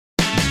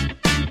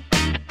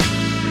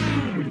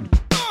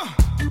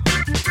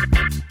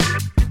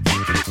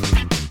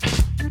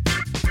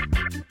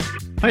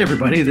Hi,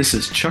 everybody. This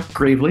is Chuck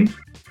Gravely,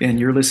 and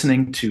you're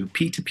listening to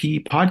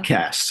P2P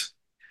Podcast.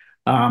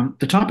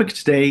 The topic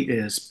today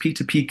is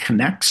P2P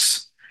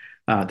Connects,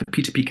 the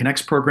P2P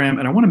Connects program.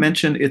 And I want to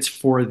mention it's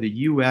for the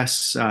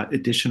US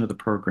edition of the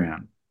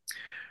program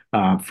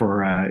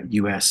for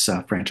US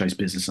franchise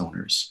business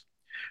owners.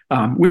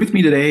 With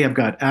me today, I've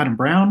got Adam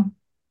Brown.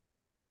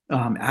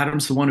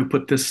 Adam's the one who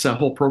put this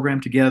whole program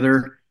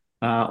together.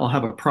 I'll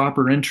have a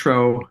proper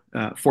intro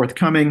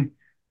forthcoming.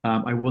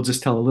 I will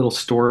just tell a little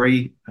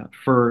story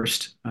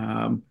first.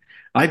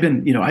 I've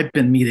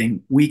been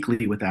meeting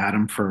weekly with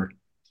Adam for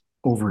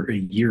over a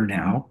year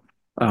now.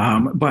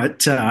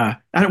 But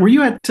Adam, were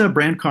you at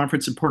Brand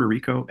Conference in Puerto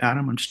Rico,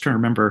 Adam? I'm just trying to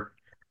remember.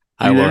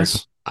 Were I you there?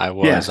 was. I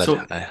Yeah. was.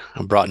 So I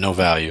brought no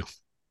value.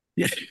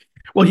 yeah.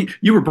 Well,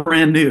 you were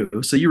brand new,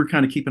 so you were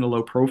kind of keeping a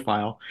low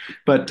profile.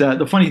 But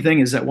the funny thing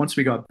is that once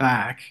we got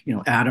back,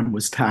 Adam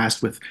was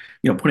tasked with,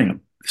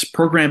 putting this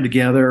program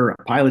together,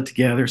 a pilot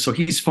together. So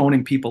he's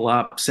phoning people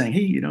up saying,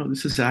 "Hey,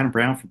 this is Adam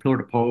Brown from Pillar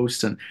to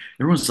Post," and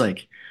everyone's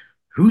like,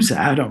 "Who's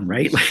Adam?"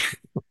 Right?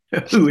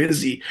 Like, who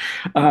is he?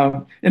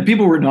 And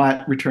people were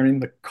not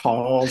returning the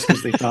calls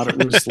because they thought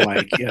it was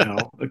like,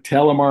 a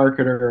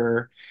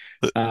telemarketer.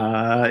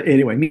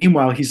 Anyway,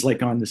 meanwhile, he's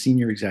like on the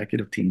senior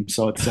executive team,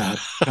 so it's kind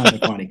of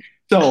funny.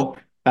 So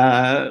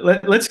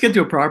let's get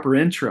to a proper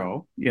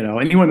intro.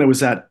 Anyone that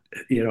was at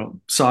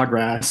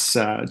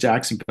Sawgrass,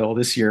 Jacksonville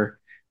this year,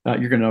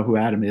 you're gonna know who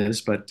Adam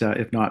is, but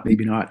if not,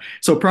 maybe not.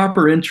 So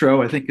proper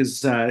intro, I think,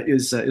 is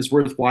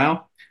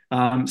worthwhile.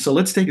 So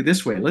let's take it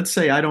this way. Let's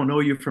say I don't know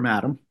you from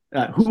Adam.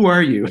 Who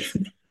are you?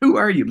 Who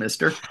are you,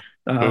 Mister?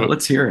 Who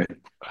Let's hear it.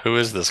 who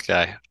is this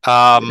guy?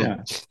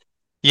 Yeah,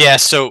 Yeah,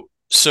 so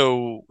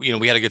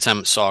we had a good time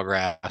at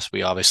Sawgrass.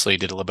 We obviously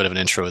did a little bit of an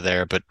intro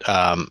there, but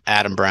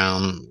Adam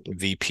Brown,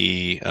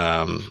 VP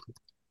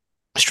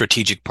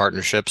Strategic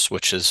Partnerships,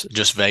 which is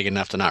just vague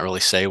enough to not really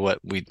say what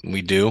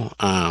we do.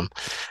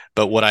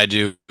 But what I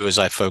do is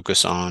I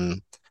focus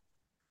on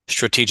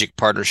strategic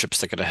partnerships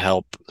that could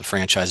help the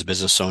franchise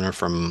business owner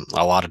from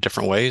a lot of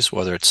different ways,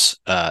 whether it's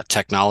a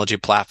technology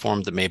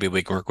platform that maybe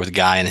we can work with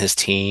Guy and his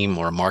team,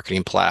 or a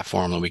marketing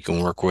platform that we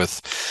can work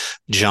with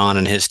John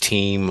and his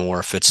team, or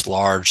if it's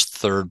large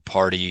third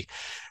party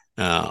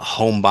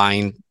home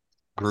buying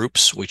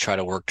groups, we try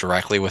to work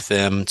directly with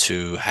them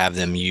to have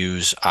them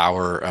use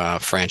our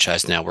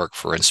franchise network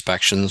for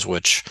inspections,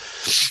 which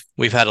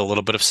we've had a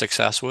little bit of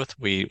success with.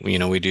 We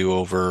do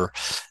over,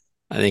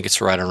 I think it's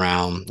right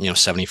around,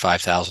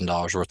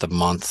 $75,000 worth of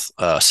month,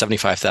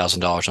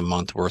 $75,000 a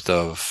month worth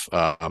of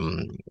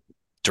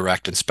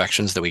direct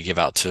inspections that we give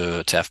out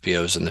to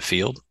FBOs in the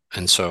field.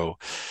 And so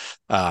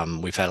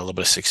we've had a little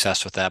bit of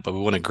success with that, but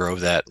we want to grow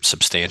that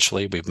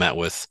substantially. We've met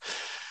with,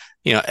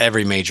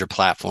 every major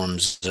platform,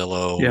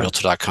 Zillow, yeah,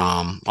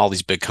 Realtor.com, all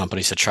these big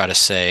companies that try to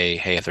say,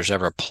 hey, if there's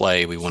ever a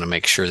play, we want to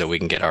make sure that we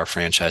can get our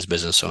franchise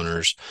business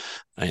owners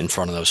in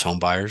front of those home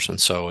buyers. And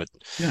so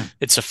yeah.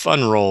 it's a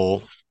fun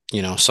role.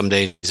 Some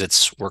days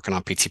it's working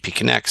on PTP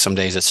Connect. Some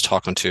days it's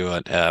talking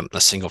to a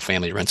single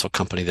family rental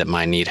company that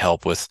might need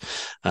help with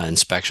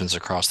inspections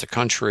across the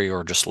country,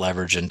 or just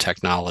leveraging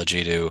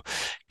technology to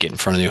get in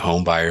front of new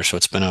home buyers. So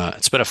it's been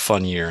a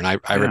fun year, and I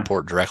Yeah.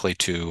 report directly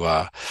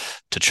to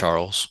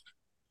Charles.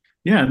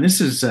 Yeah, and this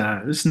is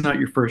not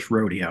your first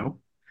rodeo.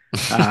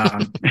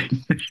 Um,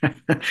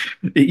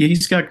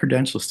 he's got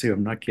credentials too.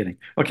 I'm not kidding.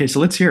 Okay,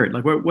 so let's hear it.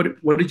 Like,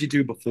 what did you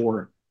do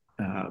before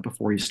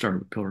you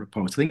started with Pillar to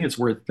Post? I think it's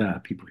worth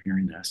people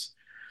hearing this.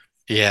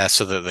 Yeah,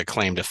 so the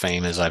claim to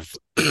fame is I've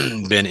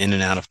been in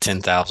and out of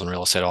 10,000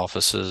 real estate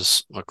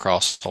offices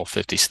across all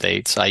 50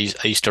 states. I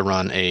used to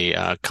run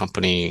a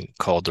company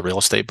called The Real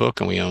Estate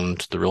Book, and we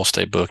owned The Real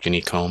Estate Book,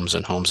 Unique Homes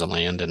and Homes and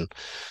Land. And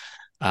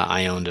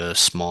I owned a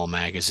small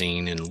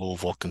magazine in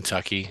Louisville,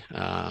 Kentucky,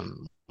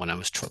 when I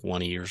was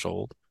 20 years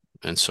old.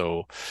 And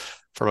so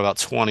from about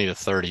 20 to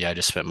 30, I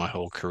just spent my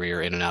whole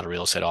career in and out of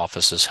real estate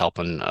offices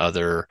helping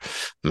other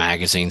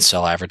magazines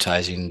sell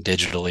advertising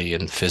digitally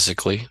and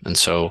physically. And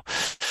so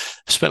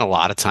I spent a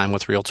lot of time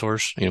with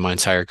realtors. My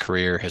entire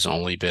career has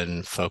only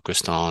been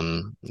focused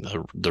on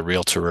the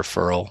realtor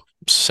referral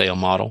sale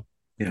model.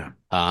 Yeah,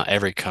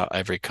 Every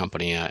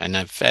company, and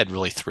I've had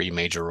really three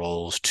major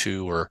roles.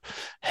 Two were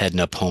heading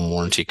up home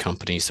warranty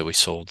companies that we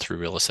sold through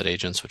real estate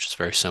agents, which is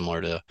very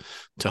similar to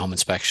home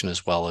inspection,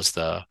 as well as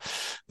the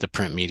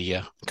print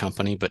media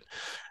company. But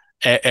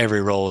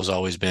every role has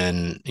always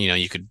been,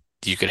 you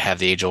could have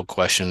the age old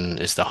question: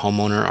 is the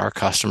homeowner our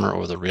customer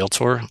or the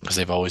realtor? Because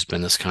they've always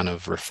been this kind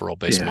of referral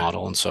based yeah,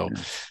 model. And so,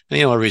 yeah,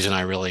 the only reason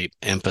I really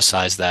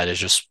emphasize that is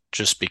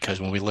just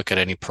because when we look at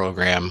any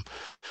program,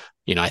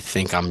 I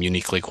think I'm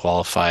uniquely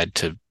qualified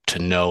to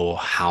know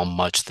how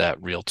much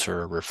that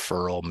realtor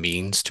referral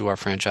means to our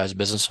franchise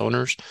business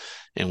owners.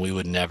 And we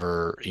would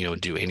never,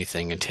 do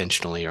anything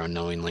intentionally or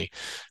unknowingly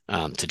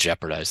to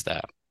jeopardize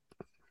that.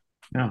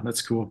 no,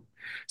 that's cool.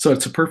 So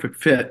it's a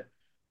perfect fit.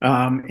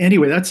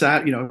 Anyway, that's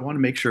that. I want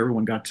to make sure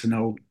everyone got to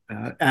know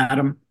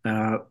Adam.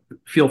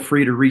 Feel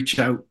free to reach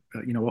out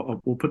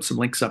we'll put some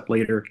links up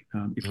later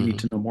if you need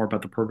Hmm. to know more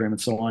about the program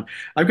and so on.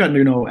 I've gotten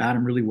to know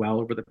Adam really well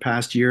over the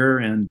past year,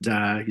 and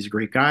he's a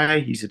great guy.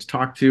 He's easy to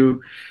talk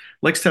to,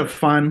 likes to have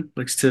fun,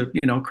 likes to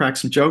crack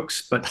some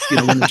jokes. But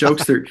when the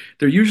jokes they're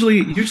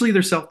usually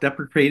they're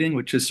self-deprecating,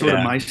 which is sort of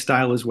Yeah. my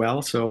style as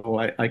well. So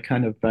I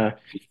kind of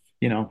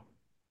you know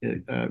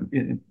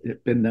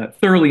been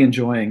thoroughly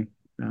enjoying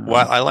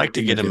Well, I like to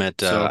working get with him you. at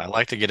So I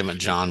like to get him at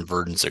John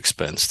Verdon's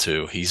expense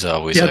too. He's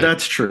always yeah,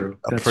 that's true.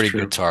 a That's pretty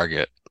good true.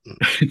 target.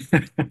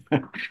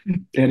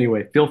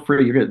 Anyway, feel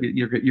free.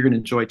 You're gonna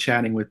enjoy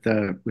chatting with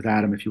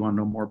Adam if you want to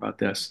know more about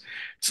this.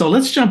 So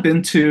let's jump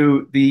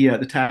into the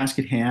task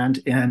at hand.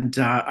 And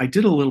I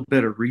did a little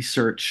bit of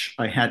research.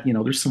 I had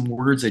there's some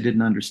words I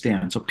didn't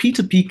understand. So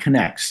P2P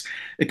connects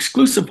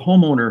exclusive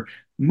homeowner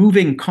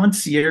moving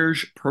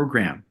concierge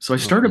program. So I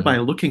started by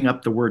Mhm. looking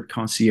up the word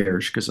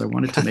concierge because I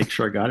wanted to make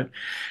sure I got it.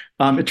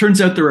 It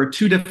turns out there are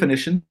two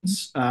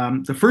definitions.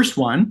 The first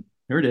one,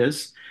 here it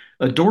is,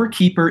 a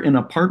doorkeeper in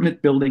an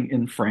apartment building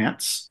in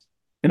France.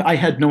 And I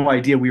had no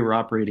idea we were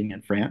operating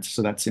in France,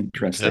 so that's Yeah.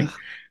 interesting. Yeah,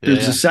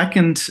 There's a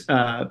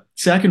yeah.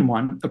 second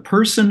one, a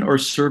person or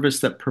service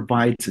that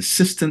provides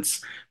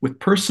assistance with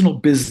personal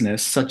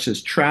business, such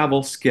as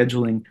travel,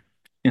 scheduling,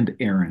 and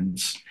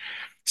errands.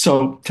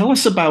 So tell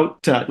us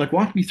about,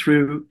 walk me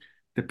through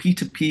the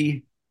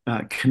P2P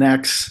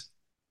Connects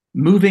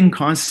moving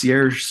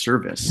concierge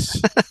service.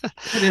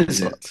 What is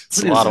So it? it's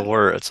What a is lot of it?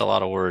 words. It's a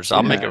lot of words.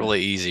 I'll make it Yeah.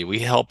 really easy. We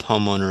help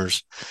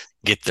homeowners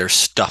get their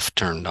stuff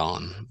turned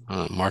on.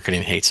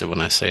 Marketing hates it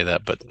when I say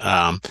that, but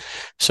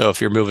so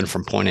if you're moving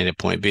from point A to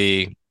point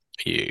B,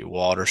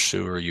 water,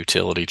 sewer,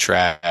 utility,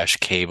 trash,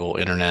 cable,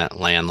 internet,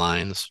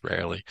 landlines,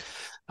 rarely,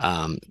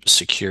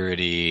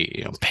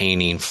 security,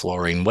 painting,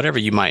 flooring, whatever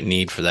you might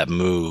need for that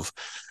move,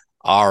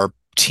 our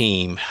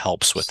team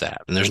helps with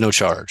that, and there's no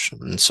charge.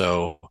 And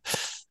so,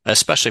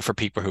 especially for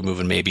people who are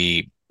moving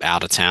maybe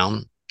out of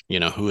town,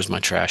 who is my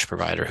trash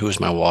provider? Who is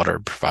my water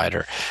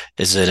provider?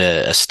 Is it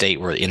a state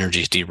where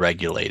energy is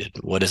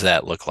deregulated? What does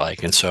that look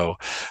like? And so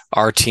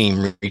our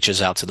team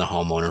reaches out to the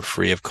homeowner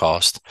free of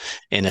cost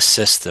and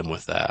assists them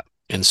with that.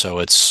 And so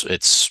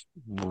it's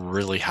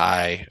really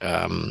high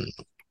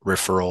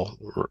referral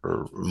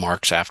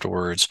marks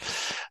afterwards.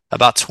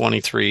 About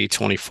 23,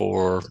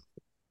 24%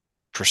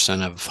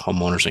 of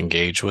homeowners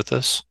engage with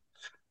us.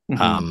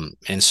 Hmm.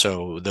 And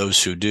so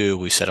those who do,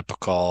 we set up a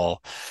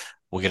call,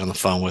 we'll get on the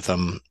phone with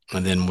them,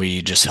 and then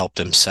we just help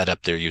them set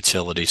up their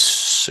utilities,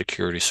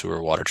 security,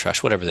 sewer, water,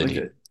 trash, whatever they Like need.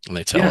 it. And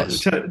they tell Yeah. us.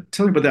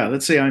 Tell me about that.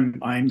 Let's say I'm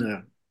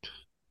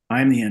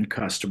the end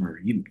customer.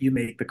 You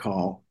make the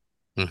call.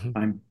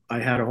 Hmm. I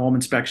had a home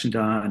inspection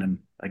done, and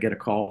I get a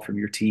call from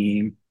your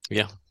team.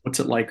 Yeah. What's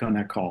it like on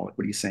that call?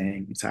 What are you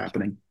saying? What's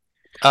happening?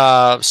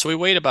 So we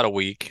wait about a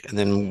week, and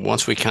then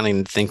once we kind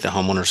of think the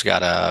homeowner's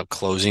got a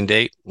closing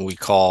date, we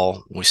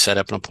call, we set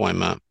up an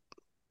appointment.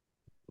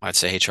 I'd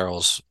say, hey,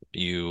 Charles,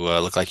 you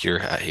look like you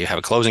have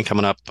a closing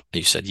coming up.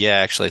 You said, yeah,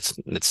 actually,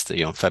 it's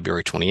the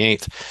February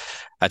 28th.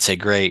 I'd say,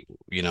 great.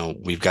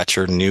 We've got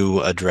your new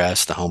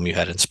address, the home you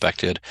had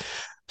inspected.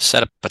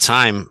 Set up a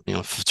time.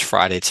 If it's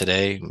Friday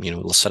today,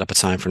 we'll set up a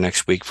time for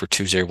next week for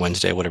Tuesday or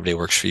Wednesday, whatever day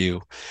works for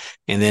you.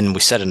 And then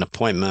we set an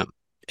appointment.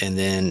 And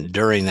then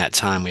during that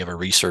time, we have a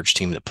research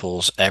team that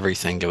pulls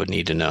everything they would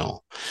need to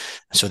know.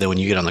 So that when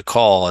you get on the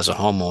call as a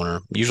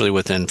homeowner, usually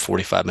within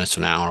 45 minutes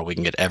to an hour, we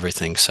can get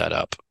everything set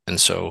up. And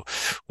so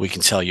we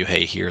can tell you,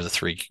 hey, here are the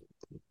three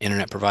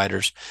internet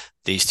providers.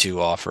 These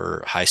two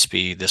offer high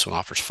speed. This one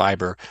offers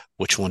fiber.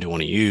 Which one do you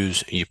want to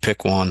use? You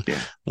pick one.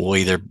 Yeah. We'll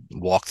either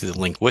walk through the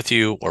link with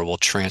you or we'll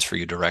transfer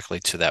you directly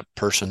to that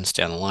person,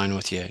 stay on the line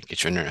with you,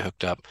 get your internet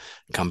hooked up,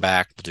 come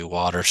back, we'll do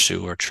water,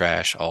 sewer,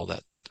 trash, all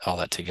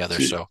that together.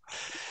 So, So,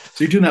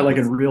 so you're doing that like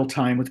in real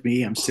time with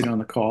me. I'm sitting on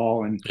the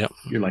call, and yep,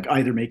 you're like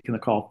either making the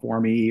call for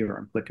me or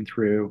I'm clicking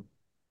through.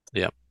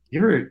 yep.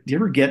 Do you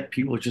ever get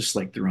people just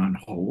like they're on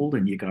hold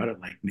and you gotta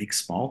like make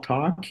small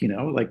talk,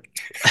 like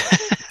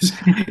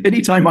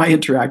anytime I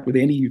interact with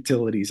any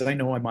utilities, I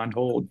know I'm on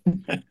hold.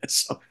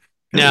 So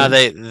kind of No,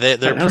 a,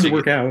 they're how does it pretty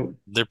work out?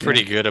 they're Yeah.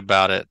 pretty good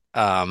about it.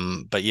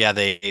 But yeah,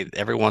 they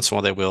every once in a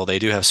while they will. They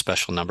do have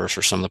special numbers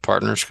for some of the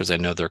partners because they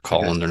know they're Okay.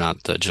 calling. They're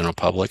not the general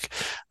public.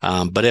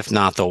 But if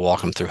not, they'll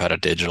walk them through how to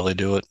digitally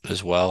do it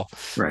as well.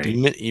 Right.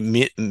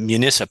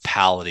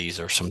 Municipalities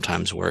are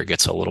sometimes where it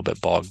gets a little bit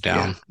bogged Yeah.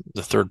 down.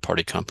 The third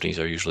party companies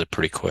are usually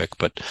pretty quick,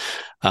 but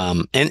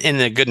and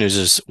the good news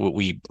is I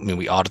mean,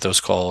 we audit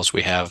those calls.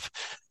 We have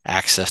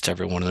access to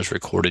every one of those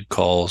recorded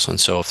calls, and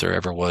so if there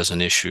ever was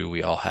an issue,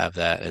 we all have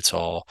that. It's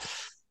all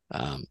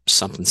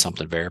something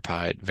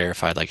verified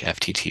like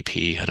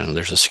FTTP. I don't know.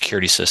 There's a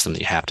security system that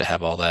you have to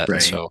have all that, and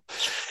Right. so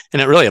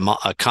and it really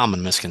a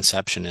common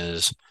misconception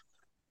is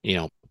you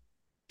know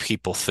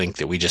people think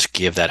that we just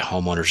give that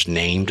homeowner's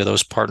name to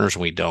those partners.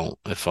 We don't.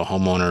 If a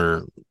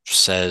homeowner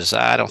says,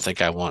 I don't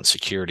think I want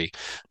security,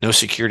 no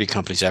security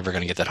company's ever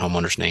going to get that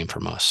homeowner's name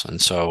from us. And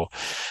so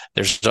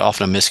there's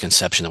often a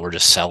misconception that we're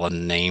just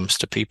selling names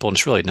to people. And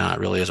it's really not.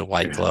 It really is a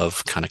white Yeah.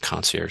 glove kind of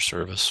concierge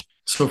service.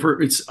 So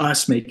for it's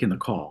us making the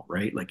call,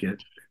 right? Like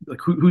it. like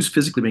who's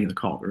physically making the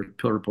call? Or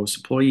Pillar Post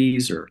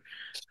employees, or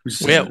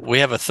who's We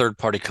have a third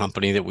party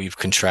company that we've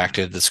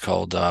contracted that's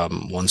called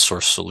One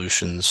Source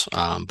Solutions,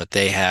 but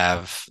they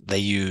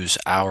use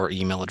our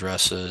email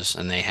addresses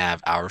and they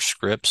have our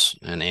scripts,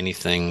 and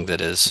anything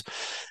that is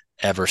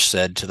ever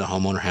said to the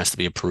homeowner has to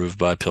be approved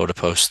by Pillar to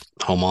Post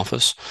home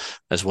office,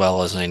 as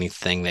well as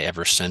anything they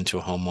ever send to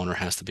a homeowner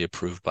has to be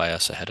approved by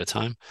us ahead of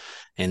time,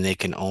 and they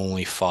can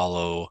only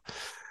follow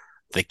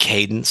the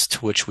cadence to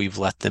which we've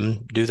let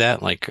them do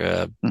that. Like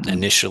Mhm.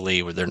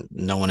 initially, where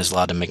no one is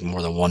allowed to make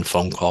more than one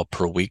phone call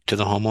per week to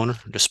the homeowner,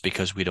 just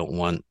because we don't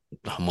want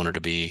the homeowner to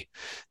be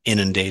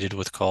inundated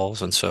with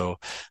calls, and so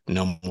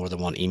no more than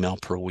one email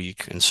per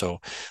week. And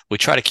so we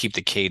try to keep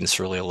the cadence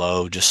really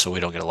low, just so we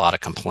don't get a lot of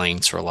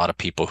complaints or a lot of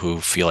people who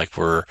feel like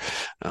we're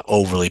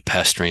overly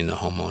pestering the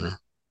homeowner.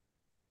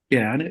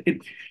 Yeah,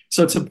 and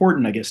so it's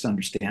important, I guess, to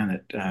understand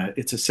that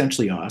it's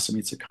essentially us. I mean,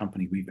 it's a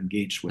company we've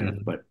engaged with,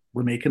 Mhm. but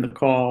we're making the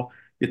call.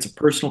 It's a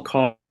personal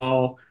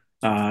call.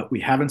 We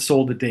haven't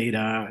sold the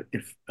data.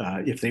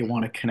 If they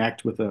want to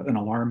connect with an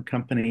alarm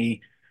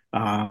company,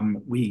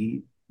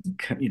 we,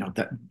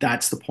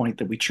 that's the point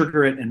that we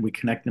trigger it and we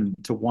connect them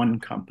to one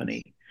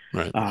company.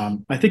 Right.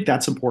 I think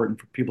that's important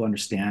for people to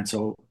understand.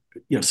 So,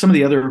 some of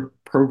the other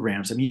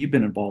programs. I mean, you've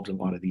been involved in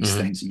a lot of these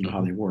hmm things, and you know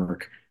how hmm they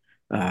work.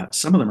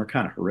 Some of them are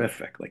kind of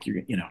horrific. Like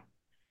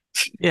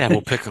Yeah,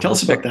 tell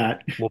us about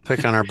that. we'll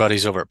pick on our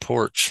buddies over at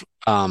Porch.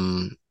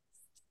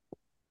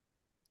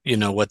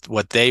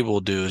 What they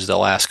will do is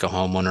they'll ask a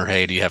homeowner,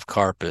 "Hey, do you have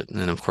carpet?"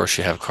 And of course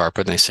you have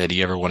carpet. And they say, "Do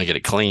you ever want to get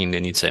it cleaned?"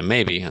 And you'd say,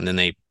 "Maybe." And then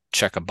they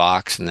check a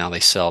box, and now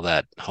they sell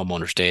that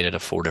homeowner's data to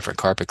four different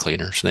carpet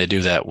cleaners. And they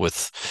do that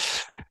with,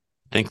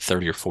 I think,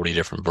 30 or 40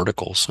 different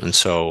verticals. And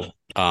so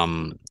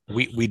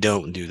we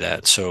don't do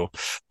that. So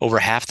over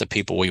half the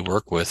people we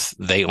work with,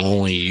 they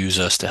only use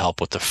us to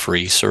help with the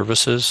free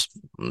services,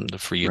 the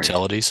free Right.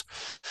 utilities.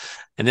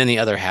 And then the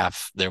other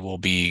half, there will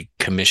be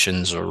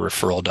commissions or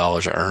referral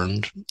dollars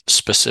earned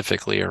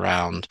specifically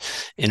around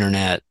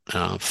internet,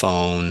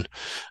 phone.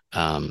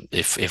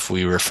 If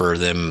we refer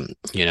them,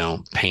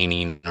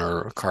 painting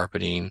or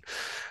carpeting,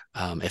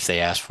 if they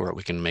ask for it,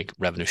 we can make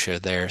revenue share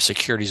there.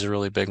 Security is a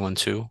really big one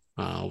too.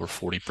 Over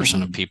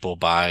 40% of Mhm. people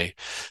buy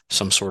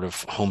some sort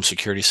of home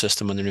security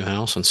system in their new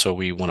house. And so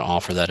we want to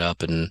offer that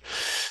up and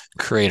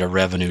create a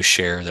revenue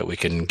share that we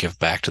can give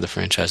back to the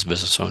franchise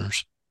business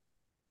owners.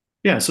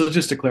 Yeah. So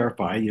just to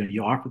clarify,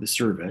 you offer the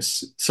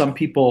service. Some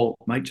people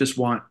might just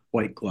want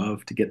white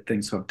glove to get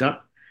things hooked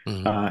up.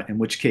 Mhm. In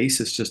which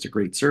case, it's just a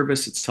great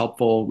service. It's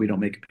helpful. We don't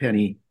make a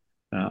penny.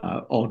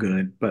 All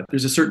good. But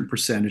there's a certain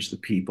percentage of the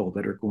people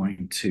that are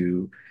going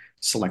to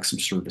select some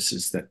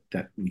services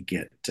that we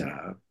get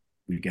a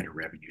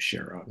revenue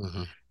share of.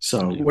 Mhm.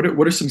 So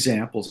what are some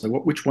examples?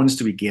 Like which ones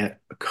do we get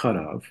a cut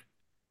of?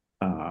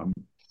 Um,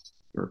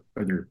 or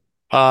are there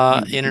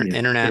give me a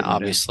Internet, bit of rundown?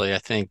 obviously, I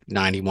think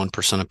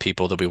 91% of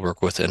people that we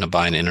work with end up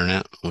buying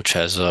internet, which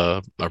has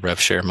a rev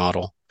share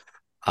model.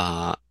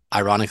 Uh,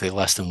 Ironically,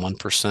 less than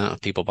 1%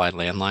 of people buy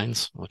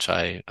landlines, which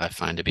I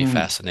find to be Hmm.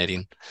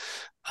 fascinating.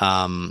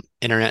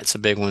 Internet's a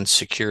big one.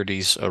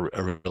 Security's a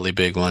really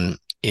big one.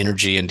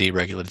 Energy in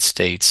deregulated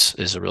states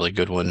is a really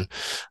good one.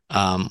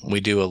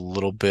 We do a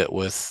little bit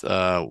with,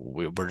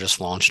 we're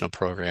just launching a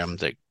program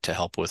to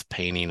help with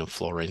painting and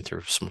flooring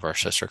through some of our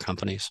sister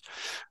companies.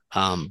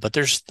 But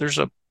there's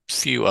a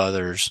few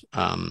others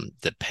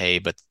that pay,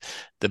 but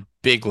the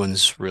big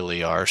ones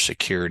really are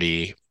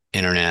security,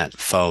 internet,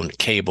 phone,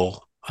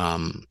 cable.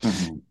 Doesn't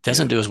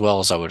Yeah. do as well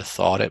as I would have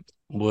thought it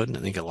would. I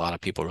think a lot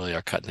of people really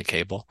are cutting the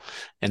cable,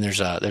 and there's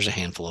a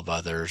handful of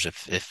others.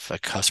 If a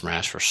customer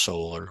asks for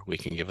solar, we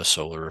can give a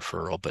solar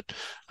referral, but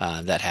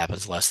that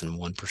happens less than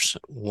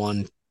 1%,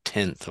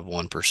 1/10 of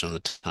 1%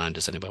 of the time.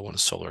 Does anybody want a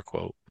solar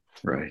quote?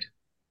 Right.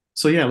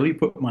 So yeah, let me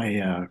put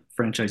my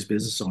franchise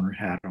business owner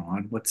hat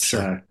on.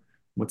 Sure.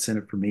 What's in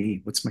it for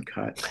me? What's my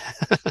cut?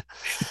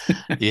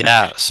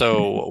 Yeah.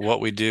 So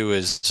what we do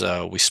is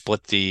we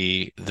split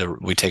the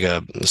we take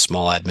a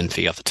small admin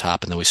fee off the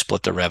top, and then we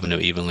split the revenue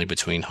evenly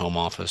between home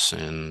office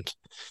and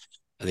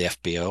the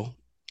FBO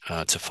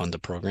to fund the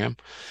program.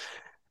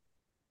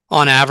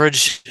 On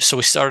average, so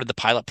we started the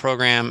pilot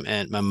program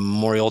at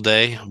Memorial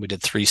Day. We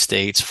did three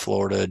states: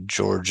 Florida,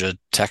 Georgia,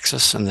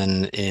 Texas, and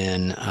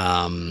then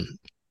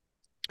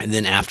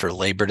after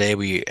Labor Day,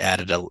 we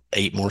added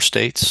eight more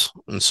states.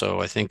 And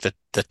so I think that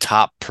the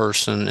top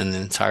person in the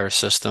entire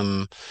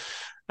system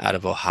out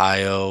of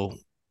Ohio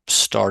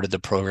started the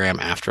program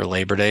after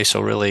Labor Day.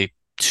 So really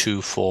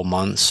 2 full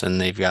months, and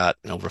they've got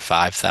over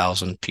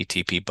 5,000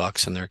 PTP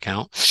bucks in their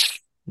account.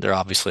 They're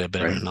obviously a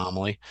bit of an Right.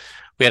 anomaly.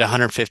 We had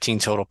 115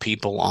 total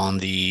people on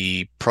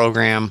the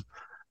program.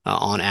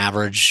 On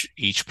average,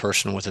 each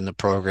person within the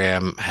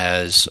program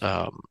has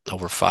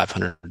over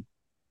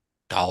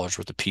 $500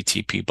 worth of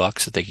PTP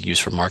bucks that they could use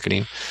for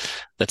marketing.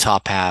 The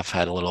top half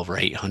had a little over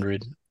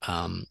 800.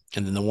 And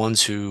then the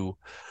ones who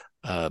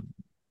uh,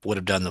 would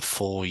have done the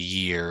full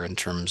year in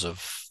terms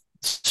of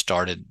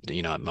started,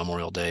 at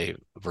Memorial Day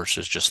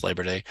versus just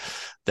Labor Day,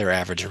 their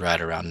average is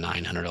right around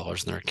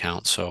 $900 in their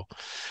account. So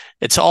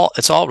it's all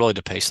really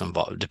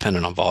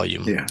dependent on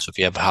volume. Yeah. So if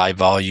you have high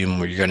volume,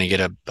 where you're going to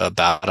get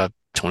about a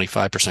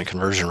 25%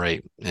 conversion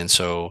rate, and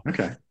so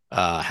Okay.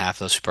 half of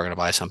those people are going to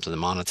buy something that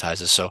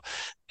monetizes. So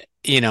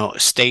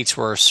states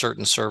where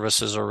certain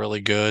services are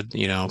really good,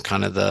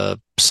 kind of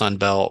the Sun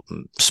Belt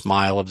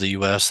smile of the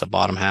U.S., the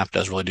bottom half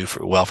does really do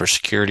well for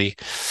security.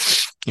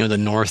 The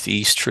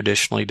Northeast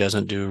traditionally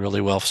doesn't do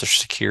really well for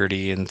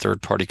security and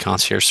third-party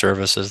concierge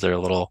services. They're a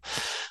little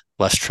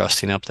less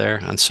trusting up there.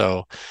 And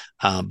so,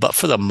 but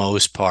for the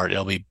most part,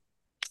 it'll be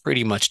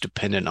pretty much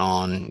dependent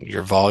on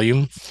your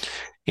volume.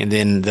 And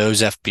then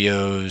those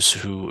FBOs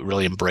who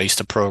really embrace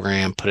the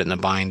program, put it in the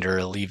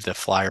binder, leave the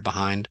flyer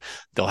behind,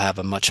 they'll have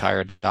a much higher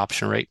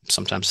adoption rate,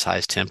 sometimes as high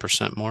as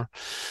 10% more.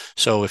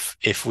 So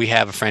if we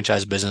have a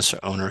franchise business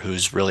owner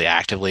who's really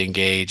actively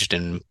engaged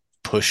and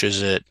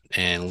pushes it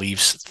and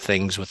leaves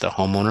things with the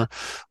homeowner,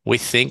 we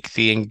think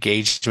the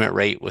engagement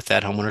rate with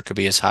that homeowner could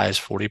be as high as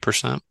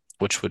 40%,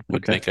 would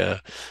Okay.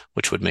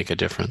 make a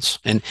difference.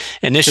 And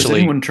Has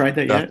initially, anyone tried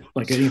that uh, yet?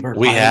 Like any of our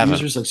we pilot haven't.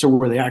 users? Like, so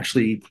where they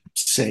actually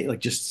say, like,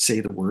 just say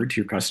the word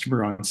to your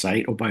customer on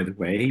site. Oh, by the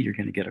way, you're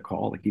going to get a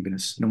call. Like, even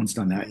as no one's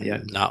done that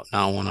yet. Not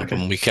one of Okay.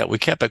 them. We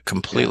kept it Yeah.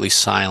 completely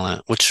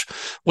silent, which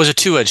was a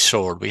two-edged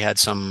sword. We had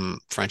some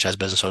franchise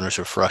business owners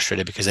who were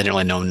frustrated because they didn't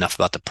really know enough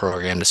about the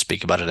program to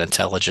speak about it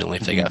intelligently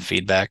if they got Hmm.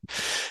 feedback.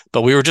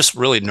 But we were just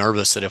really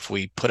nervous that if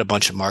we put a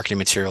bunch of marketing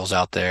materials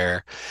out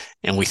there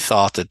and we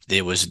thought that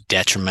it was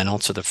detrimental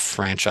to the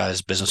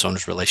franchise business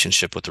owner's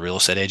relationship with the real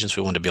estate agents,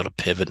 we wanted to be able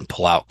to pivot and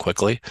pull out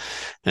quickly.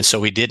 And so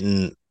we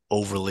didn't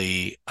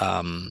overly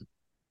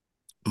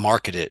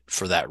market it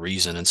for that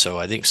reason. And so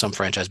I think some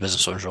franchise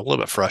business owners are a little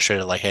bit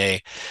frustrated, like,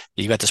 hey,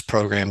 you got this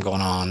program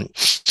going on.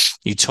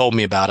 You told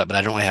me about it, but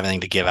I don't really have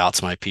anything to give out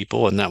to my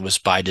people. And that was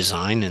by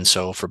design. And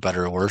so for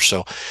better or worse.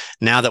 So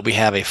now that we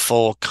have a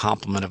full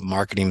complement of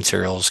marketing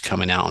materials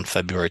coming out on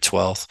February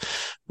 12th,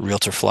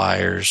 realtor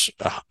flyers,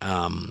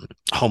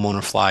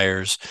 homeowner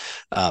flyers,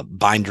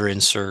 binder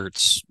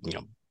inserts,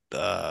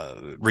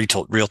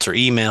 realtor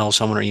emails,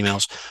 homeowner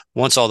emails.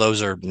 Once all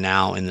those are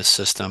now in the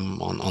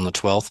system on the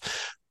 12th,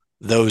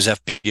 those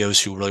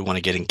FPOs who really want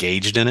to get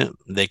engaged in it,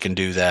 they can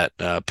do that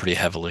pretty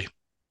heavily.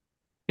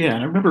 Yeah,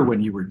 and I remember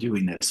when you were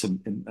doing this, and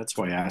that's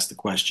why I asked the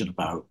question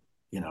about,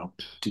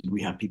 did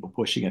we have people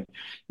pushing it?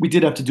 We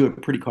did have to do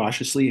it pretty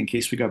cautiously in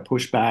case we got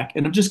pushed back.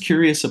 And I'm just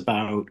curious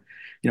about,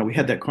 we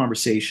had that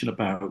conversation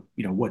about,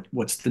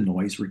 what's the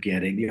noise we're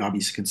getting. The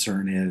obvious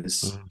concern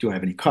is, Mhm. do I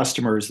have any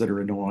customers that are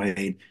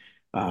annoyed?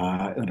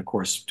 And of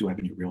course, do I have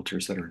any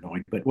realtors that are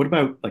annoyed? But what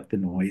about like the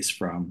noise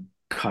from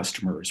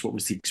customers? What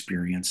was the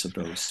experience of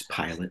those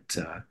pilot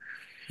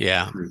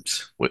Yeah,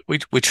 groups?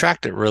 we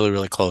tracked it really,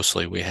 really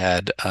closely. We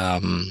had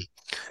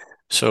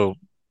so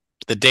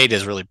the data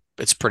is really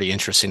it's pretty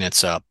interesting.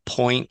 It's a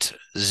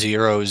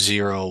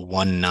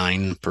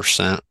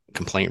 0.0019%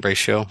 complaint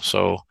ratio.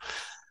 So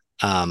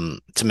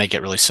to make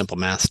it really simple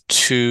math,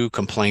 2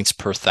 complaints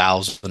per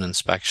 1,000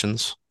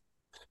 inspections.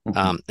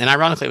 Mhm. And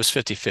ironically, it was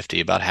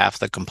 50-50. About half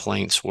the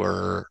complaints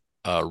were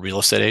real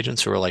estate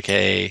agents who were like,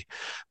 hey,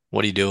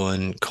 what are you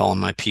doing? Calling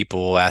my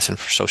people, asking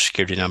for social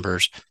security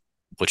numbers,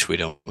 which we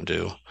don't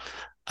do.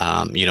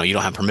 You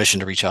don't have permission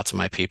to reach out to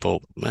my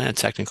people.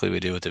 Technically, we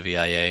do with the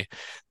VIA.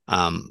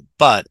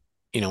 But,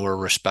 we're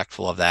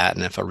respectful of that.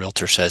 And if a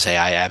realtor says, hey,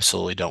 I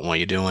absolutely don't want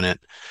you doing it.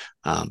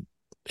 Um,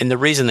 and the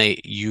reason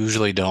they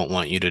usually don't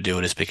want you to do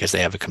it is because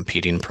they have a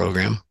competing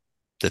program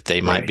that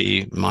they might Right.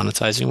 be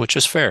monetizing, which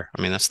is fair.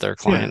 I mean, that's their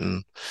Yeah. client.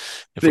 And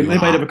if They, we they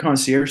want might have to, a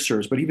concierge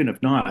service, but even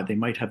if not, they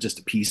might have just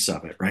a piece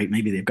of it, right?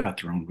 Maybe they've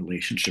got their own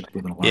relationship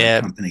with an alarm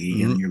yeah,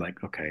 company, and you're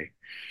like, okay.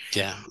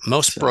 yeah,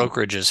 most So,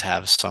 brokerages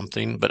have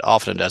something, but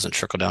often it doesn't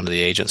trickle down to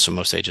the agent, so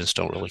most agents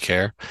don't really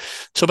care.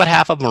 So about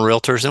half of them are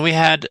realtors, and we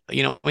had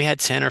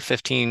 10 or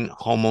 15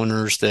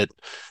 homeowners that,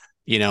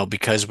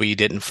 because we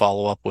didn't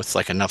follow up with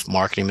like enough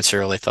marketing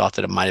material, they thought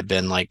that it might have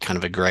been like kind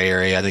of a gray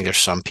area. I think there's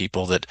some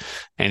people that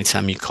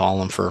anytime you call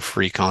them for a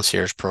free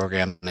concierge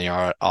program, they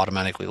are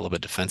automatically a little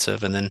bit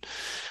defensive. And then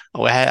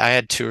I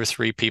had two or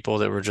three people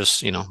that were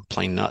just,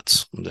 plain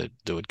nuts that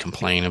would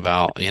complain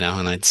about, and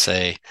I'd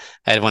say,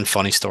 I had one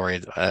funny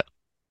story. I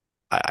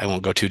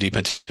won't go too deep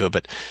into it,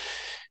 but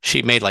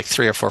she made like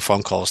 3 or 4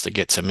 phone calls to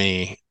get to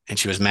me, and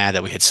she was mad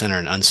that we had sent her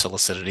an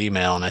unsolicited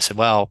email. And I said,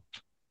 well,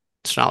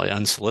 it's not really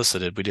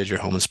unsolicited. We did your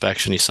home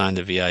inspection. You signed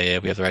the VIA.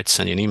 We have the right to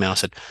send you an email. I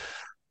said,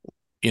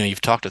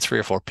 you've talked to 3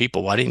 or 4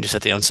 people. Why didn't you just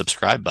hit the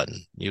unsubscribe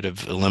button? You'd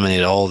have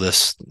eliminated all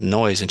this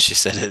noise. And she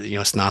said,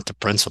 it's not the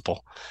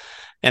principle.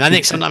 And I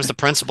think sometimes the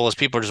principle is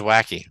people are just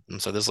wacky. And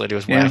so this lady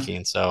was yeah, wacky.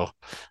 And so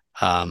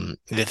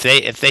if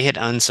they hit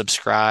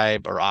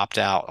unsubscribe or opt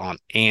out on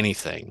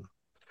anything,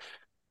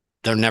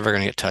 they're never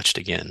going to get touched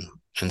again.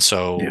 And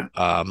so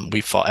yeah,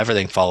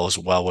 everything follows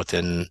well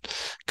within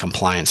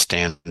compliance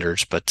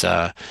standards, but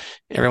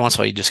every once in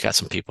a while you just got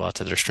some people out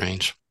there that are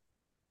strange.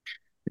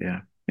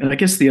 yeah. And I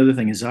guess the other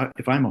thing is,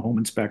 if I'm a home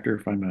inspector,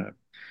 if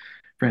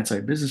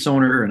franchise business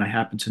owner and I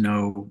happen to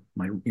know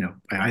I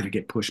either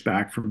get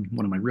pushback from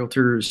one of my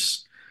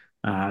realtors,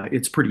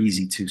 it's pretty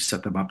easy to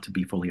set them up to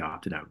be fully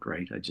opted out,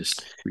 right? I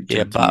just reach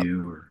Yeah, out to but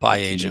you or by the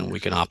team, agent, we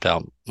can opt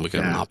out. We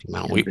can yeah, opt them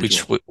out.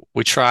 individual.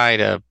 We try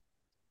to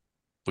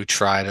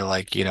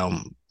like,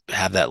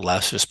 have that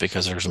less just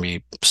because there's gonna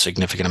be a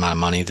significant amount of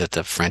money that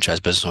the franchise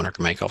business owner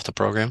can make off the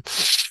program.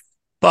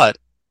 But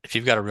if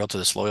you've got a realtor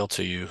that's loyal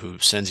to you who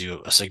sends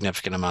you a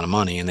significant amount of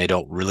money and they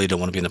don't want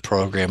to be in the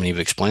program and you've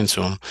explained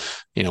to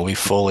them, we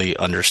fully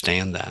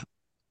understand that.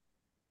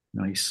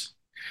 Nice.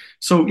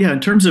 So yeah, in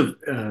terms of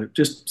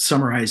just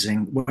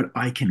summarizing what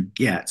I can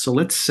get. So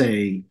let's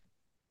say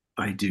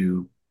I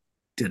did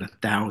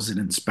 1,000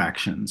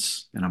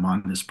 inspections and I'm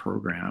on this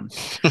program.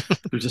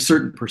 There's a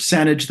certain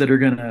percentage that are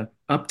going to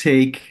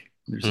uptake.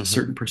 There's a Hmm.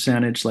 certain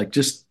percentage, like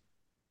just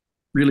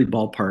really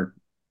ballpark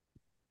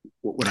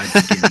what would I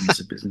be getting as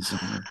a business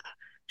owner?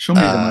 Show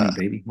me the money, Uh,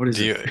 baby. What is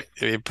do it?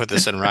 you put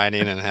this in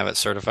writing and have it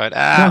certified?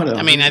 No,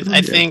 I no, mean,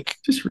 I yeah, think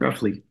just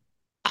roughly.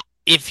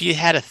 if you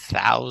had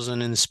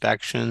 1,000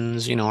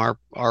 inspections,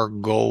 our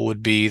goal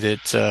would be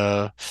that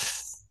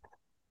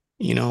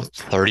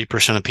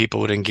 30% of people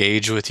would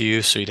engage with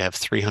you. So you'd have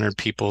 300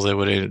 people that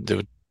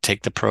would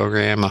take the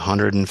program.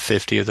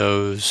 150 of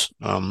those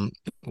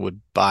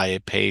would buy a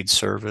paid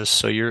service.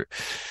 So you're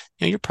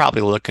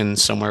probably looking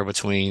somewhere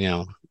between,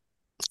 I'm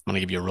going to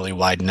give you a really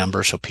wide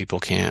number so people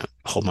can't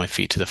hold my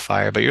feet to the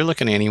fire, but you're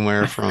looking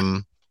anywhere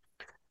from,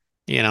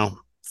 you know,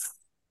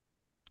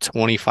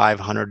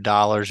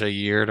 $2,500 a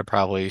year to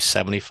probably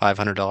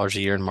 $7,500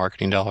 a year in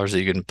marketing dollars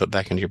that you can put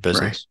back into your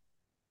Right. business.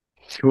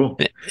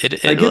 Cool.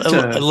 I get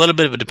A little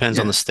bit of it depends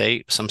on yeah, the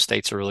state. Some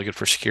states are really good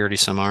for security,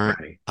 some aren't.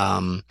 right.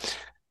 Um,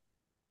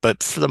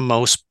 but for the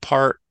most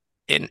part,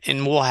 and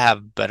we'll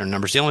have better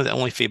numbers. The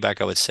only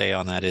feedback I would say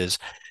on that is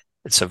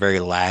it's a very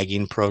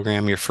lagging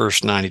program. Your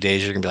first 90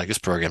 days, you're gonna be like, this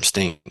program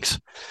stinks.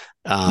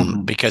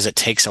 Hmm. Because it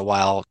takes a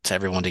while to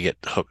everyone to get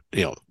hooked,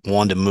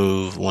 one to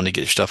move, one to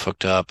get your stuff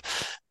hooked up,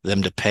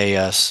 them to pay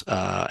us,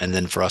 and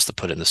then for us to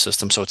put it in the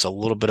system. So it's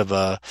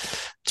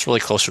really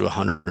closer to a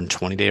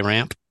 120-day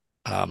ramp.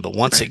 But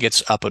once it Right.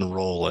 gets up and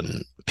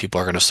rolling, people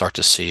are going to start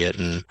to see it.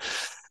 And,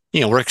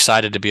 we're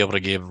excited to be able to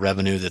give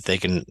revenue that they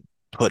can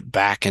put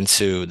back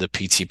into the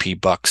PTP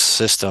Bucks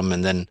system.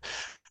 And then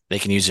they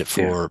can use it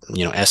Yeah. for,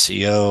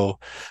 SEO,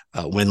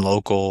 win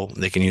local.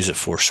 They can use it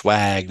for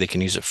swag. They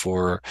can use it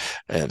for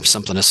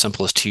something as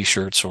simple as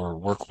t-shirts or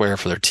workwear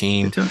for their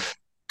Yeah, team.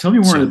 tell me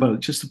more So about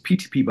just the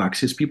PTP bucks,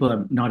 because people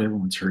have not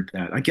everyone's heard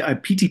that.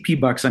 PTP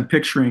bucks, I'm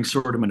picturing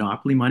sort of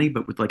Monopoly money,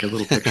 but with like a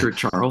little picture of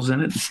Charles in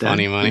it funny instead,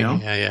 money.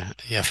 Yeah, yeah,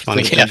 yeah,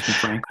 funny. instead of Yeah. Benjamin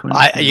Franklin.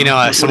 What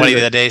Somebody is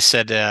the other it? day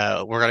said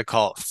we're going to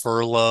call it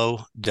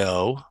furlough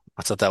dough.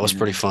 I thought that was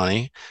pretty Yeah.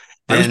 funny.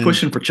 I was And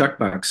pushing for Chuck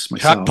bucks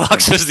Chuck myself,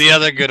 Bucks but was the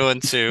other good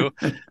one too.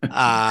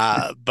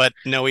 But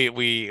no, we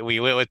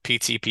went with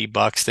PTP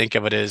Bucks. Think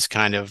of it as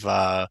kind of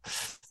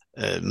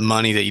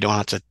money that you don't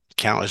have to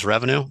count as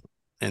revenue.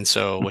 And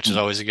so, which is Mhm.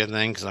 always a good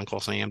thing because Uncle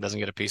Sam doesn't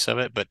get a piece of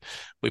it. But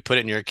we put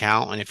it in your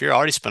account. And if you're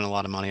already spending a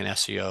lot of money in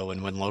SEO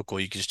and when local,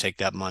 you can just take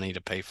that money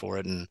to pay for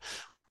it. And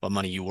what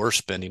money you were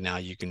spending now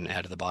you can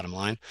add to the bottom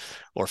line.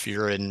 Or if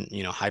you're in,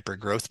 hyper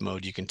growth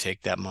mode, you can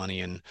take that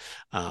money and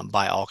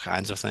buy all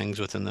kinds of things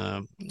within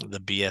the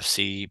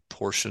BFC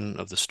portion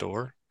of the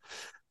store.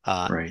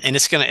 Right, And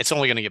it's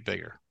only gonna get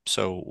bigger.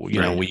 So,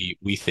 right.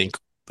 we think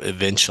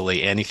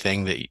eventually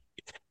anything that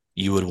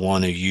you would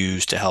want to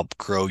use to help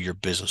grow your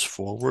business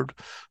forward,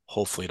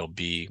 hopefully it'll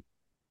be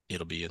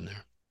in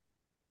there.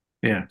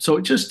 Yeah. So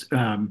it just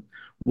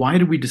why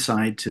did we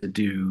decide to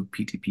do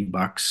PTP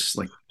bucks?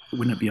 Like,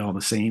 wouldn't it be all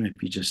the same if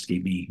you just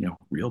gave me,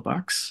 real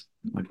bucks?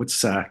 Like,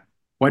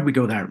 why'd we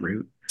go that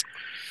route?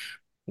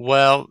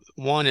 Well,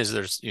 one is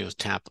there's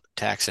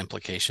tax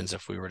implications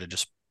if we were to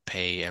just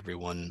pay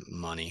everyone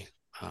money.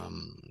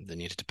 They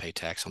needed to pay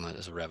tax on that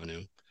as a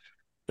revenue.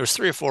 There's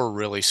three or four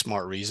really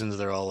smart reasons.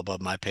 They're all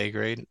above my pay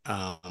grade.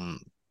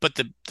 But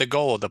the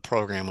goal of the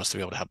program was to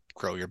be able to help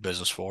grow your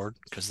business forward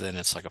because then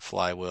it's like a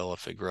flywheel.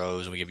 If it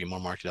grows, we give you more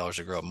market dollars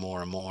to grow it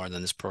more and more, and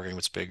then this program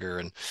gets bigger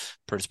and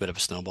produce a bit of a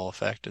snowball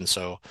effect. And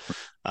so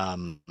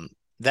um,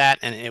 that,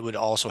 and it would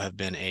also have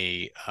been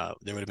there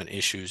would have been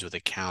issues with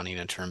accounting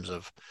in terms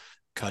of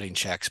cutting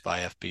checks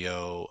by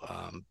FBO,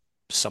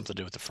 something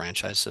to do with the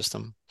franchise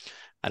system.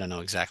 I don't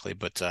know exactly,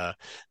 but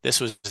this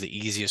was the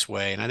easiest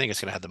way, and I think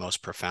it's going to have the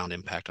most profound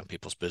impact on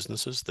people's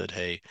businesses. That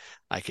hey,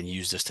 I can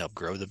use this to help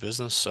grow the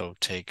business. So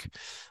take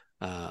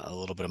a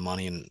little bit of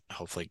money, and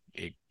hopefully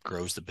it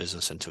grows the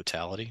business in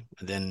totality.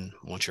 And then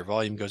once your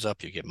volume goes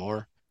up, you get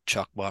more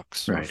chuck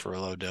bucks or Right.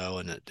 furlough dough,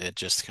 and it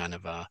just kind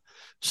of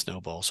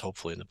snowballs,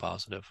 hopefully in the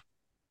positive.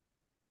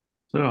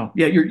 So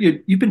yeah,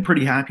 you've been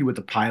pretty happy with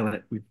the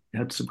pilot. We've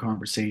had some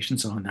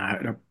conversations on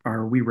that.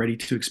 Are we ready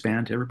to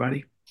expand to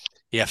everybody?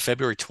 Yeah,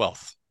 February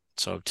 12th.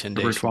 So 10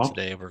 days February from 12th?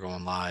 today, we're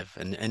going live,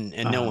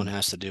 and no one Um,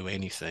 has to do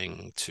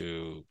anything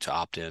to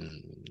opt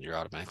in. You're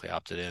automatically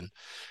opted in.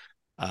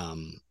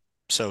 Um,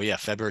 so yeah,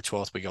 February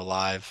 12th we go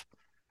live,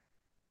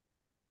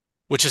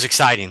 which is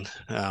exciting.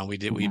 We've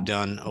mhm.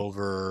 done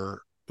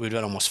over we've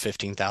done almost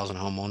 15,000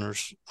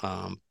 homeowners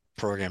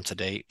program to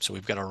date, so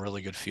we've got a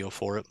really good feel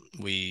for it.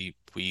 We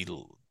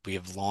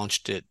have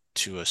launched it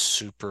to a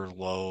super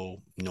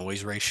low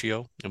noise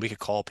ratio, and we could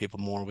call people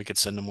more, we could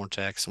send them more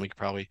texts, and we could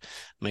probably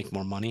make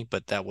more money,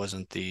 but that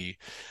wasn't the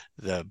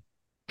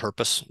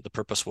purpose. The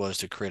purpose was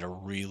to create a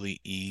really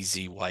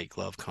easy white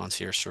glove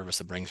concierge service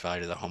that brings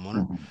value to the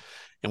homeowner. Mhm.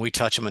 And we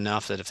touch them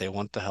enough that if they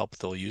want the help,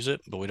 they'll use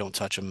it, but we don't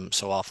touch them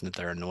so often that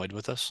they're annoyed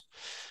with us.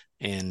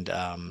 And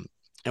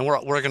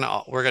we're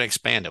gonna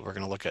expand it. We're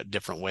gonna look at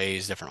different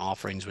ways, different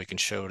offerings we can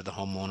show to the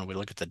homeowner. We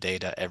look at the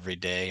data every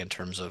day in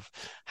terms of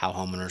how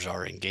homeowners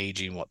are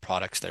engaging, what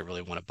products they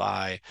really want to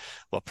buy,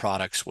 what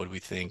products would we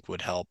think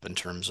would help in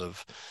terms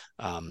of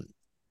um,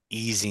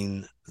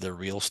 easing the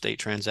real estate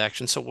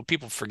transaction. So what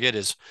people forget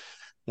is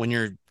when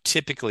you're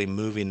typically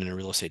moving in a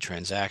real estate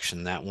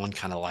transaction, that one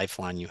kind of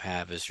lifeline you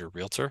have is your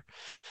realtor.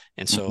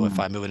 And so if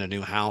I Mhm. move in a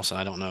new house and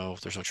I don't know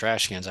if there's no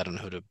trash cans, I don't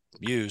know who to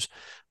use.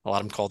 A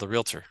lot of them call the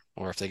realtor.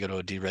 Or if they go to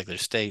a deregulated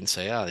state and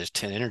say, oh, there's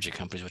 10 energy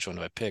companies, which one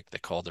do I pick? They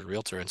call the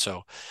realtor. And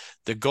so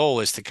the goal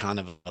is to kind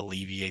of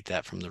alleviate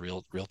that from the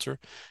realtor.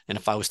 And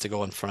if I was to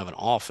go in front of an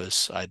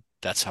office,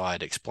 that's how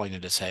I'd explain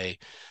it as, hey,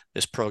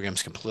 this program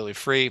is completely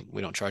free.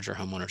 We don't charge our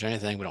homeowners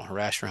anything. We don't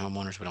harass our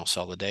homeowners. We don't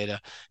sell the data.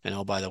 And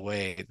oh, by the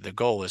way, the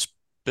goal is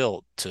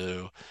built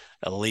to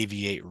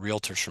alleviate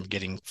realtors from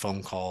getting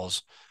phone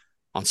calls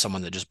on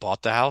someone that just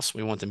bought the house.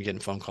 We want them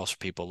getting phone calls for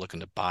people looking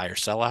to buy or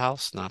sell a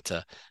house, not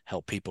to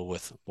help people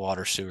with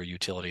water, sewer,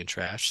 utility, and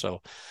trash.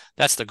 So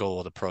that's the goal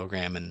of the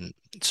program. And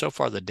so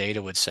far, the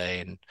data would say,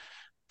 and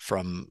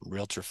from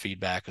realtor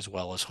feedback as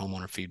well as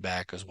homeowner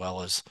feedback, as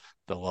well as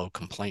the low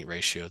complaint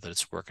ratio, that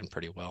it's working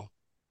pretty well.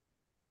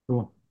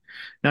 Cool.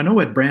 Now, I know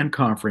at brand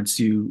conference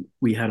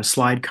we had a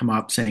slide come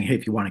up saying, "Hey,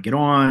 if you want to get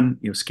on,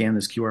 scan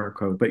this QR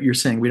code." But you're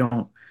saying we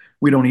don't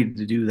need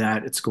to do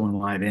that. It's going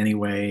live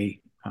anyway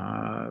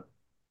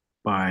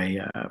by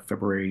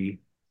February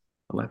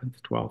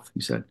 11th, 12th.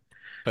 You said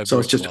so. February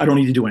It's just I don't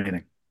 12th. need to do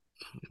anything.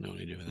 No need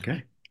to do anything.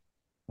 Okay,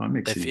 well, that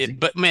makes it easy.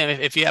 But man,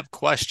 if you have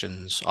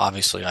questions,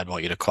 obviously I'd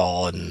want you to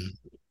call and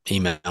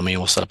email me.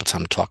 We'll set up a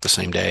time to talk the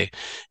same day.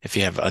 If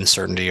you have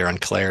uncertainty or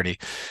unclarity,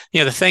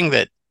 the thing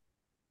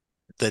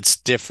that's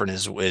different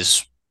is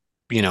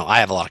I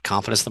have a lot of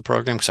confidence in the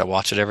program because I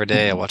watch it every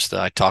day. Mhm.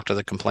 I talk to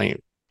the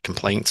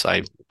complaints.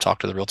 I talk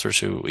to the realtors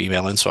who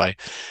email in. So I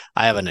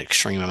have an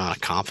extreme amount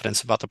of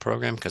confidence about the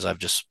program because I've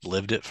just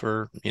lived it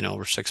for,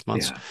 over 6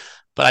 months. Yeah,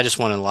 But I just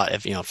want to lot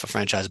if a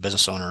franchise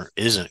business owner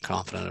isn't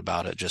confident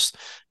about it, just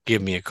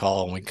give me a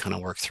call and we kind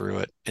of work through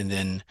it. And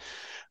then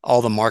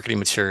all the marketing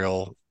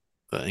material,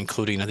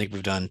 including I think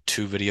we've done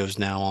 2 videos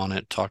now on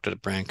it, talked at a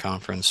brand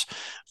conference.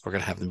 We're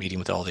going to have the meeting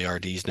with all the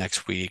RDs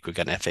next week. We've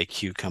got an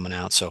FAQ coming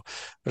out. So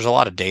there's a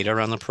lot of data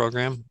around the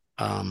program.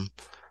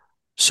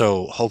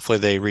 So hopefully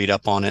they read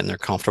up on it and they're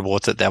comfortable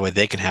with it. That way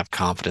they can have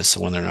confidence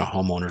that when they're in a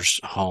homeowner's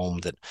home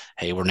that,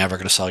 hey, we're never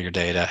going to sell your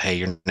data. Hey,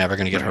 you're never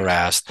going to get right.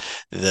 harassed.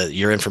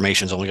 Your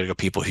information is only going to go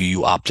people who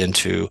you opt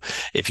into.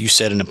 If you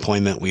set an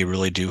appointment, we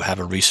really do have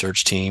a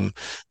research team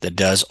that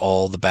does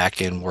all the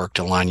back end work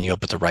to line you up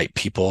with the right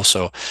people.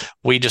 So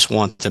we just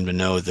want them to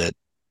know that,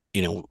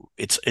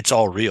 it's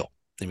all real.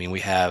 I mean, we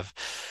have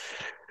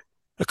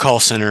a call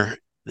center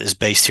is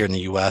based here in the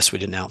US. We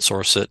didn't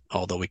outsource it,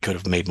 although we could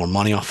have made more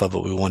money off of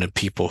it. We wanted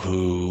people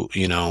who,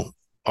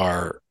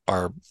 are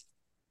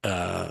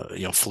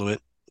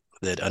fluent,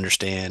 that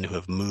understand, who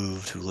have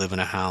moved, who live in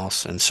a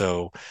house. And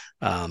so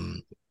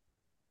um,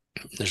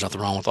 there's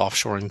nothing wrong with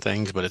offshoring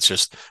things, but it's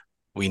just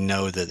we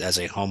know that as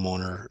a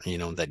homeowner,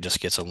 that just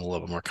gets them a little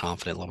bit more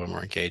confident, a little bit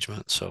more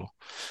engagement. So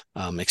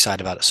I'm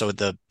excited about it. So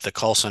the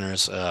call center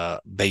is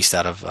based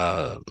out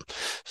of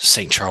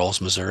St.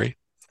 Charles, Missouri.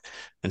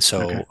 And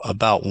Okay. so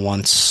about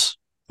once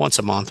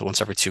a month,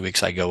 once every 2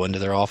 weeks, I go into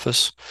their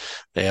office.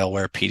 They all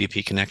wear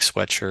PDP Connect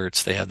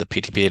sweatshirts. They have the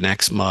PDP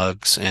Connect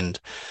mugs, and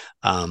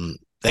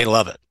they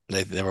love it.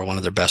 They were one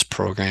of their best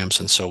programs,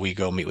 and so we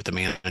go meet with the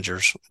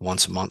managers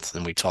once a month,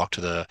 and we talk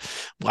to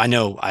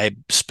I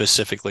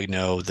specifically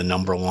know the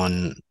number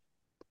one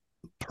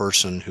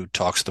person who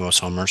talks the most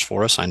homers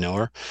for us. I know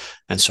her,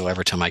 and so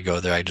every time I go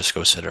there, I just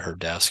go sit at her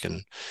desk,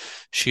 and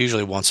she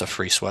usually wants a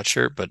free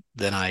sweatshirt, but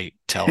then I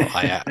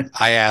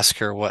ask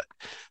her what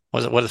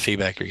are the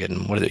feedback you're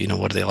getting? What do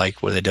they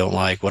like? What do they don't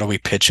like? What are we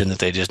pitching that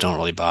they just don't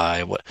really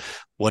buy?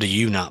 What are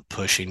you not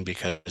pushing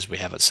because we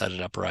haven't set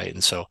it up right?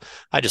 And so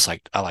I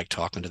like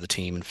talking to the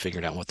team and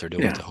figuring out what they're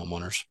doing with Yeah, the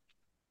homeowners.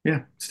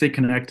 yeah. Stay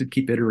connected,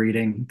 keep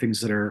iterating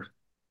things that are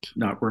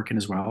not working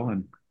as well,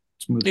 and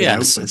smooth it Yeah,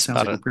 and out. But it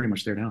sounds like we're pretty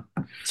much there now.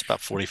 it's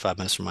about 45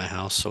 minutes from my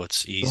house, so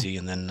it's Cool. easy.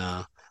 And then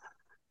I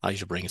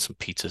usually bring some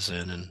pizzas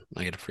in, and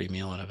I get a free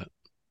meal out of it.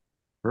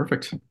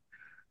 Perfect.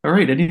 All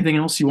right. Anything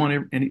else you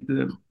want any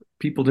the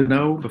people to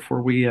know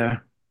before we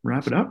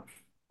wrap it up?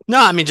 No,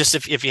 I mean, just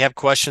if you have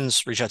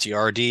questions, reach out to your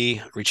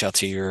RD, reach out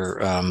to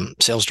your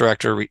sales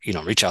director,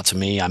 reach out to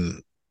me.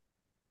 I'm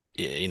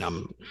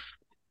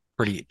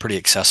pretty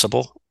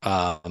accessible.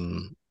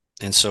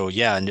 And so,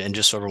 yeah, and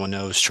just so everyone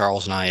knows,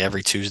 Charles and I,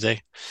 every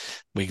Tuesday,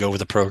 we go over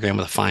the program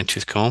with a fine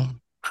tooth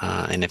comb.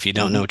 And if you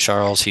don't Mhm. know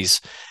Charles, he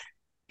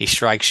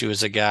strikes you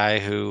as a guy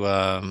who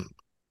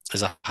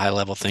is a high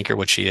level thinker,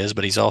 which he is,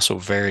 but he's also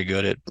very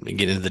good at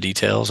getting into the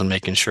details and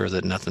making sure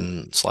that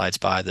nothing slides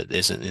by that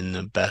isn't in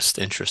the best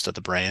interest of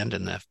the brand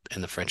and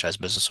the franchise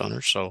business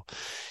owner. So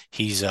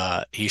he's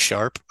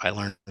sharp. I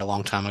learned a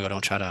long time ago,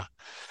 don't try to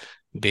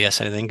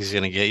BS anything because he's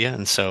going to get you.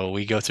 And so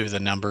we go through the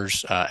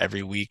numbers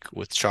every week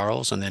with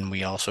Charles, and then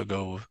we also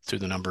go through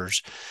the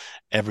numbers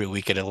every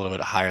week at a little bit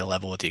higher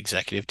level with the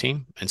executive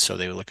team. And so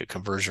they would look at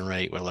conversion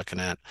rate. We're looking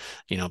at,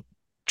 you know,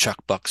 Chuck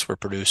bucks we're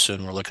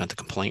producing. We're looking at the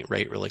complaint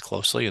rate really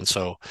closely. And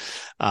so,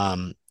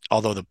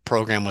 although the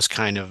program was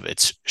kind of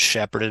it's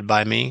shepherded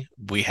by me,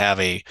 we have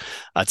a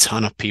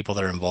ton of people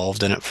that are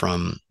involved in it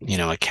from,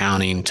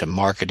 accounting to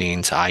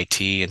marketing to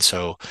IT. And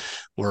so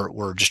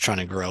we're just trying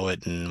to grow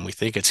it. And we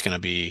think it's going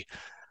to be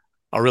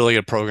a really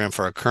good program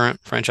for our current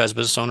franchise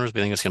business owners.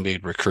 We think it's going to be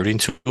a recruiting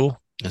tool.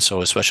 And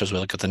so, especially as we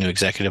look at the new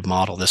executive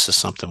model, this is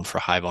something for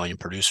high volume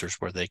producers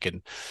where they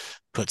can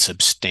put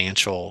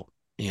substantial,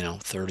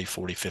 30,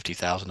 40,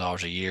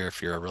 $50,000 a year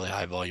if you're a really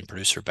high volume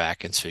producer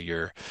back into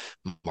your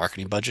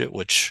marketing budget,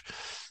 which,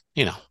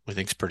 we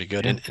think is pretty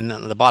good. Yeah. And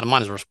the bottom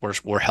line is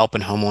we're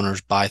helping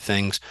homeowners buy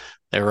things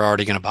they were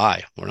already going to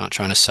buy. We're not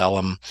trying to sell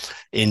them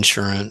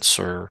insurance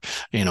or,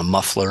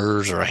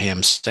 mufflers or a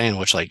ham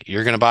sandwich. Like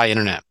you're going to buy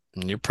internet.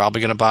 And you're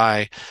probably going to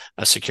buy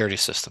a security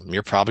system.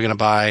 You're probably going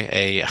to buy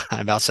I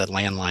about said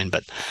landline,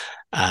 but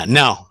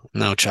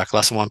no, Chuck,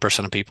 less than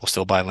 1% of people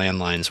still buy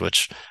landlines,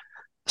 which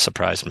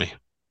surprised me.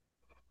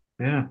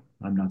 Yeah,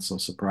 I'm not so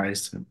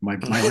surprised. My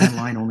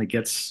landline only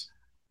gets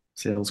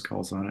sales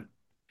calls on it.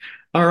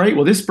 All right.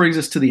 Well, this brings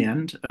us to the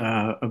end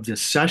of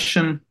this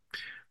session.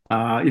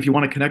 If you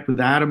want to connect with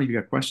Adam, if you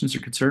got questions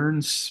or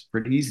concerns,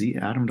 pretty easy.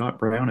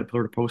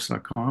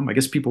 Adam.brown@pillartopost.com. I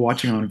guess people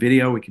watching on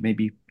video, we can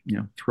maybe,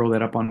 throw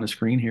that up on the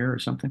screen here or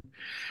something.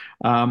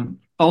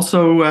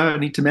 Also,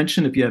 need to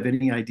mention if you have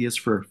any ideas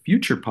for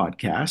future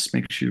podcasts,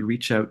 make sure you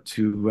reach out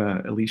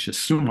to Alicia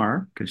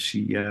Sumar because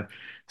she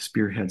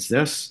spearheads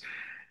this.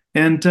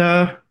 And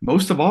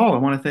most of all, I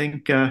want to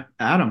thank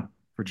Adam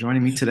for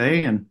joining me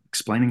today and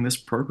explaining this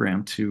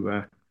program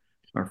to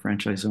our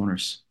franchise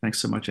owners. Thanks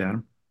so much,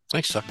 Adam.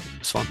 Thanks, Chuck.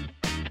 It's fun.